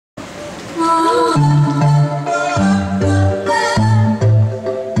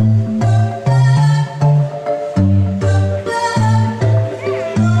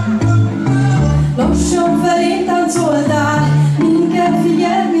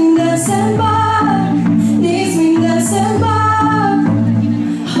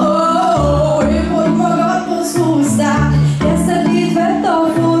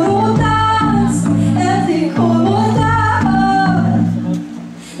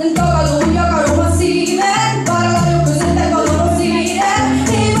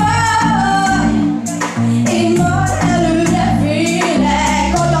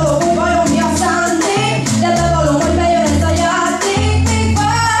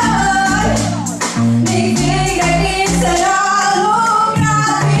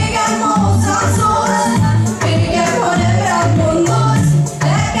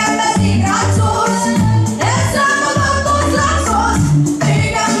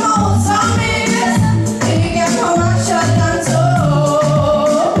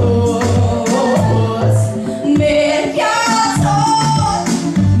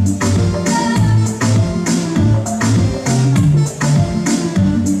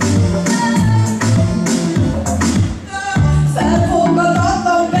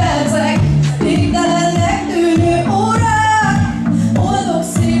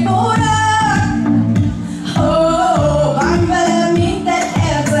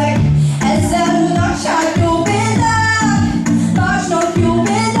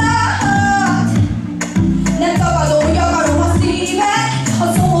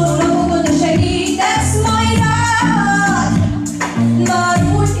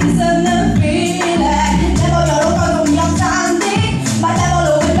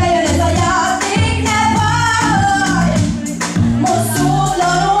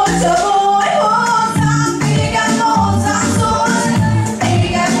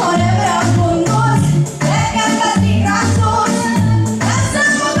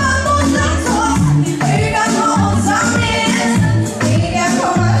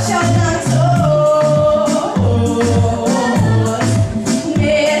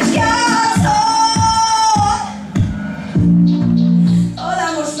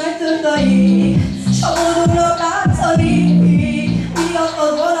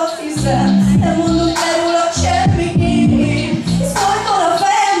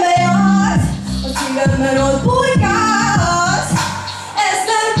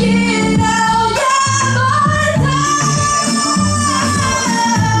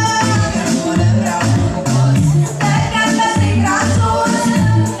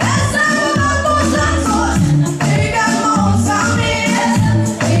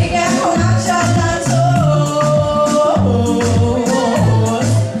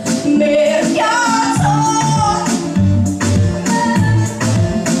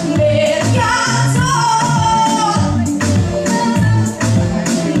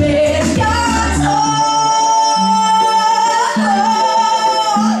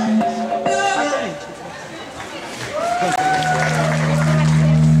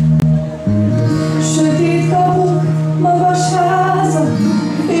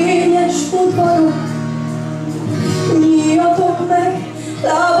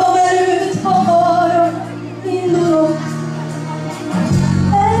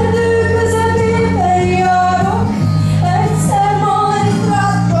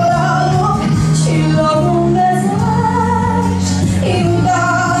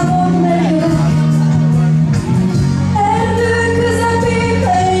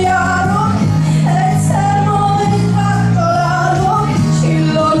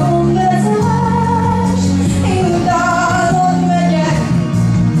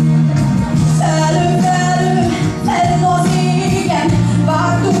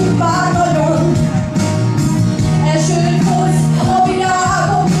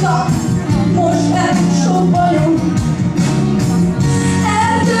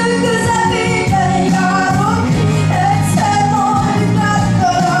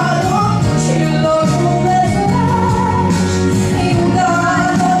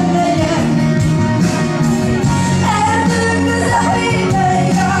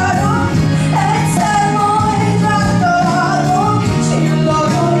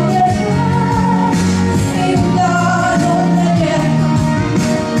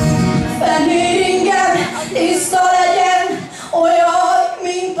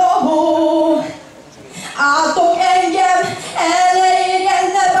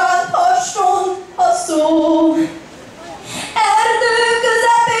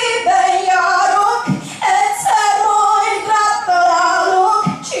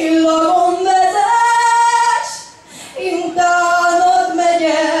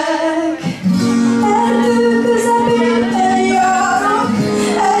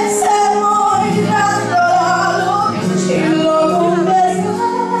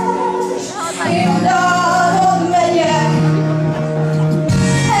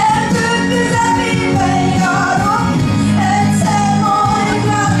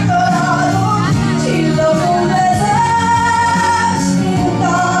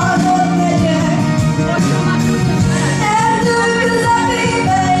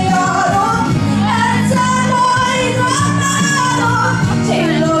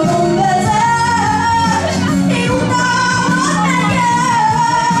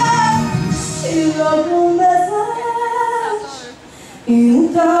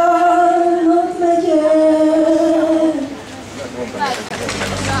utánok megyek.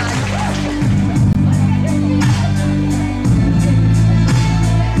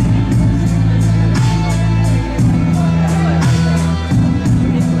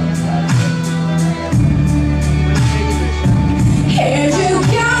 And you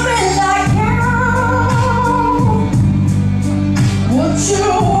got me like how would you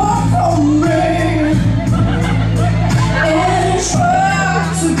walk from me and try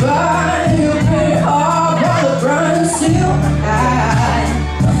to buy you pay hard by the brand still high.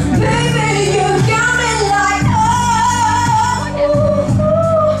 Baby, you got me like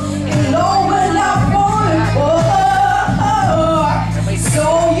you know when I want it for, so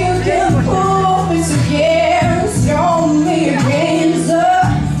you can pull me together, show me against the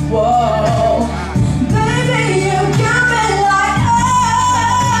wall. Baby, you got me like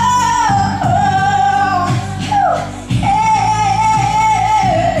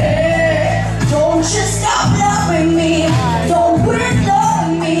don't just stop loving me, don't quit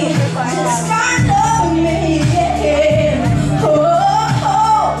loving me, just start loving me, yeah.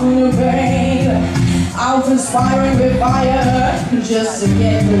 Babe, I'll conspiring with fire just to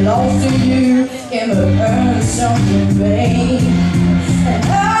get close to you, can earn something, babe. And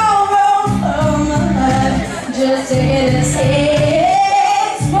I'll roll for my life just to get a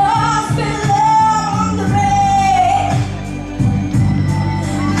taste for love on the bed.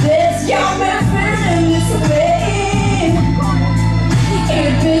 This got me feeling this way.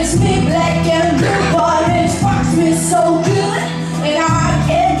 It makes me black and blue, but it fucks me so good, and I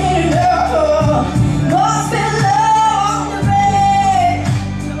can't get enough. Must be love on the bed.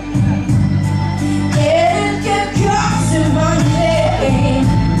 And it kept crossing my name.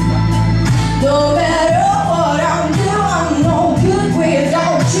 No matter what I do, I'm no good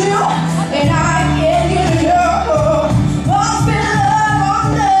without you, and I can't get enough. Must be love on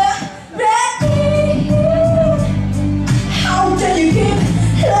the bed. How can you keep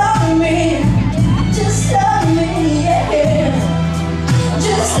loving me? Just love me, yeah.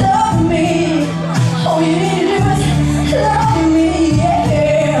 Just love me. All you need to do is love me,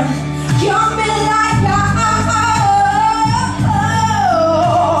 yeah. Got me like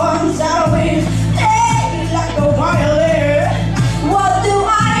arms out of it, like a violin. What do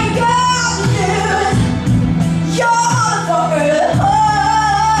I got to do? You're the fucker.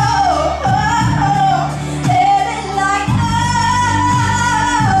 Living like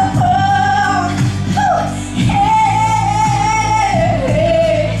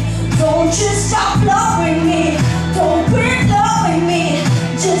don't just stop loving me, don't quit loving me,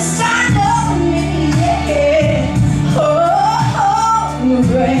 just start loving me, yeah.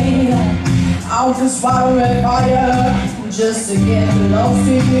 Babe, I'll just fire with fire just to get close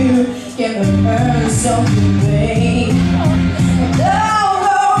to you, can earn something, babe. And I'll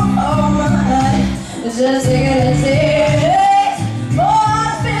roll all my life just to get a taste.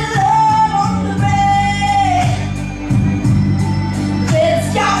 Must be love on the bed. It's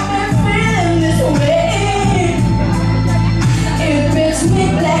got me feeling this way. It makes me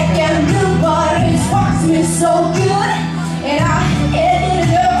black and blue, but it fucks me so good, and I can't get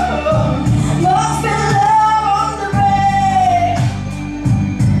enough. Must be love on the bed.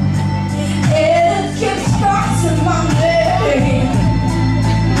 And it keeps crossing my head.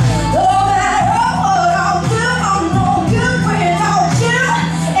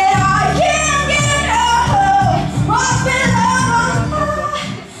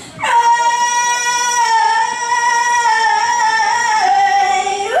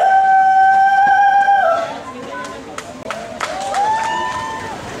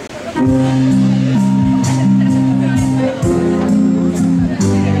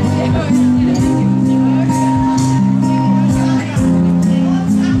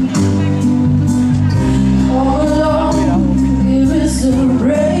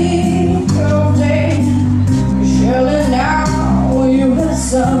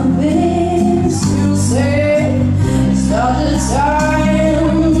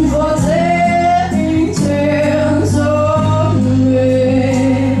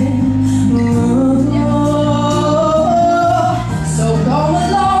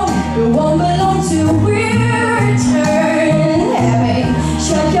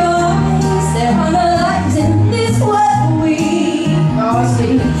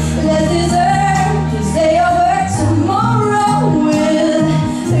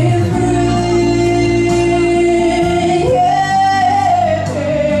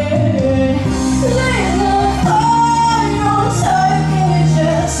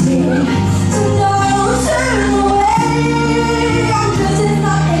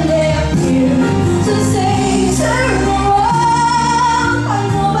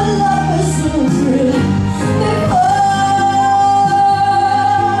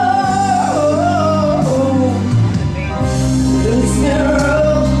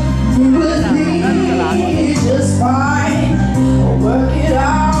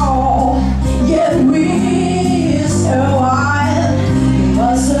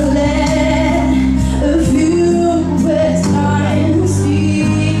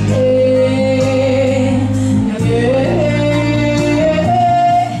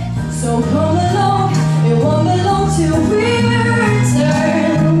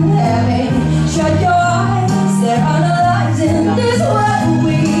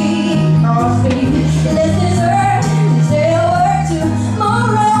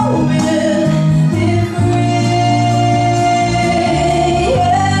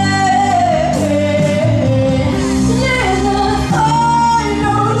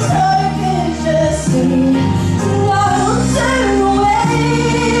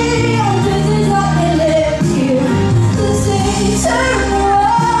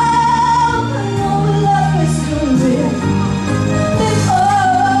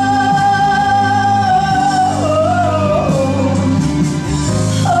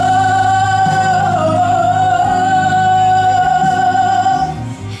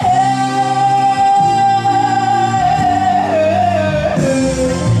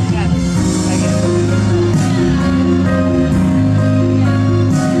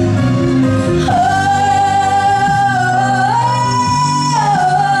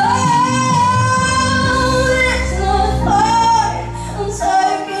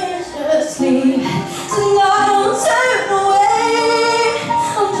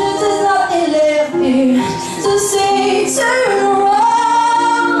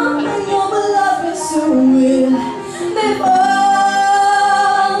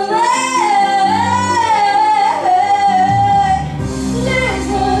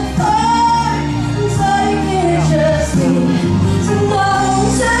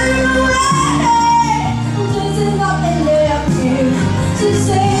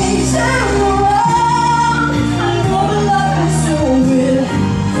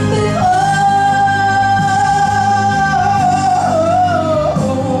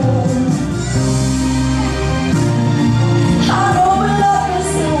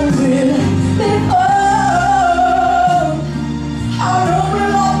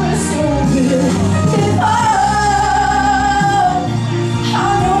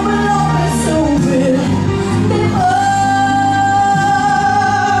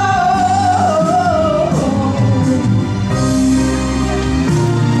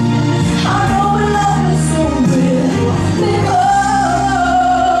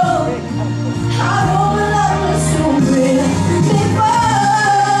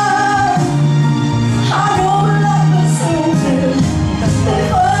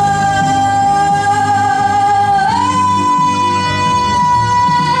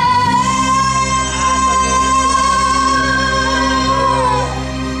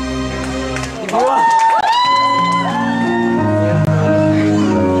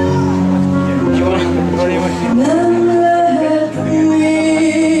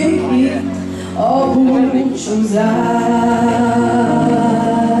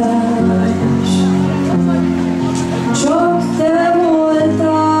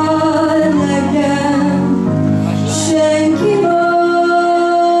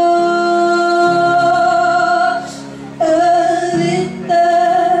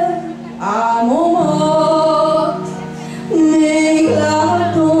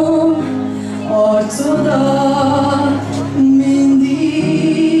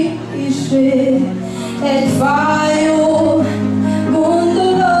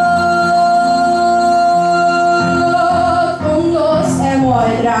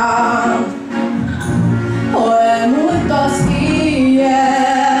 majd rám, ha elmúlt az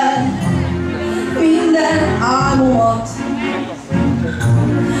éjjel, minden álmomat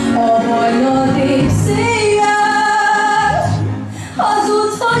a hajnali széjjel.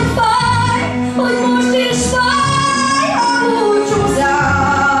 Hazudsz, hogy fáj, hogy most is fáj a búcsúzás,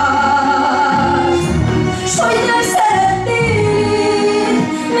 s hogy nem szeretnél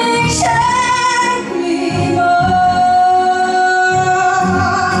még senki más.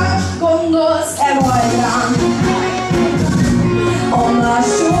 Gondolsz-e majd rám, ha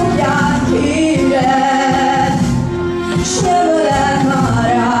másodját híved, s nem ölel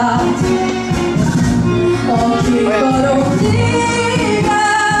már át, aki karom téged.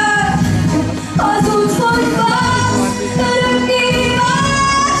 Hazudsz, hogy vársz, örökké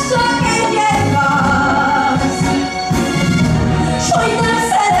vársz, csak egyet vársz, s hogy nem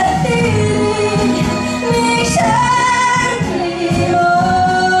szeretnél még senki más.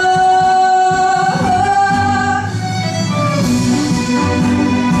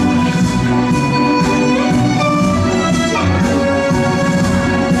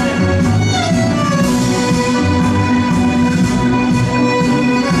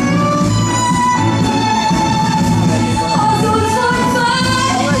 Hazudsz, hogy fáj,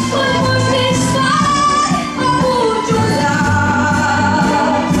 hogy most is fáj a búcsúzás,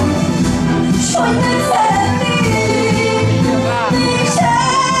 s hogy nem szeretnél még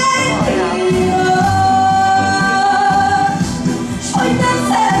senki más, s hogy nem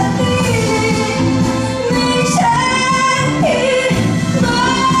szeretnél még senki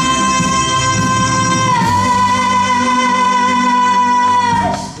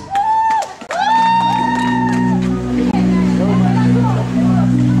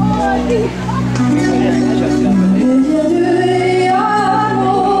Egyedül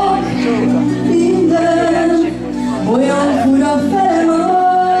járok, minden olyan fura felemás,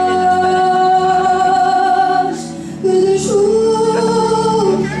 közös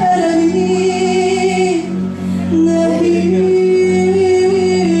út eredmény, nehéz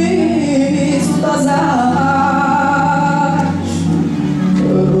utazás.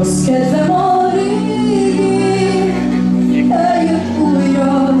 Rossz kedvem a régi, eljött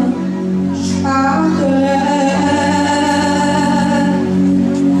újra, s átölel,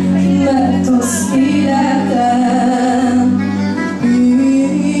 mert az életem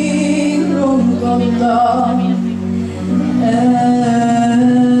én rontottam el.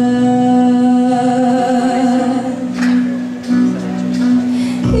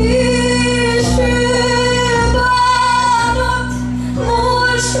 Később bánat,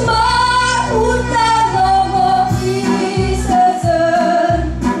 most már utálom a tízezer,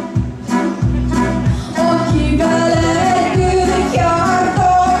 akivel együtt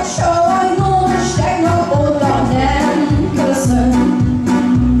jártam, sajnos tegnap óta nem köszön.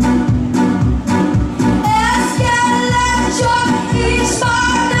 Ez kellett csak, és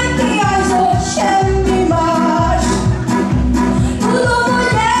már nem hiányzott semmi más. Tudom,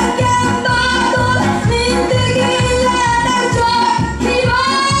 hogy engem bántod, mindig én lennek csak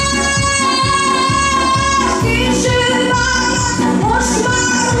hibás. Később bánat, most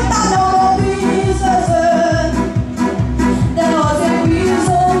már utálom a tízezer, de azért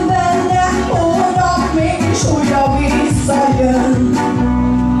bízom benne, holnap mégis újra visszajön.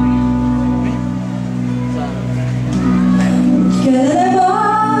 Kellene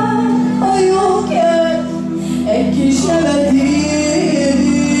már a jó kert, egy kis nevetés,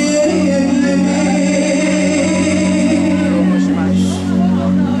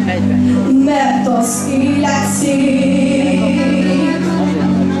 mert az élet szép.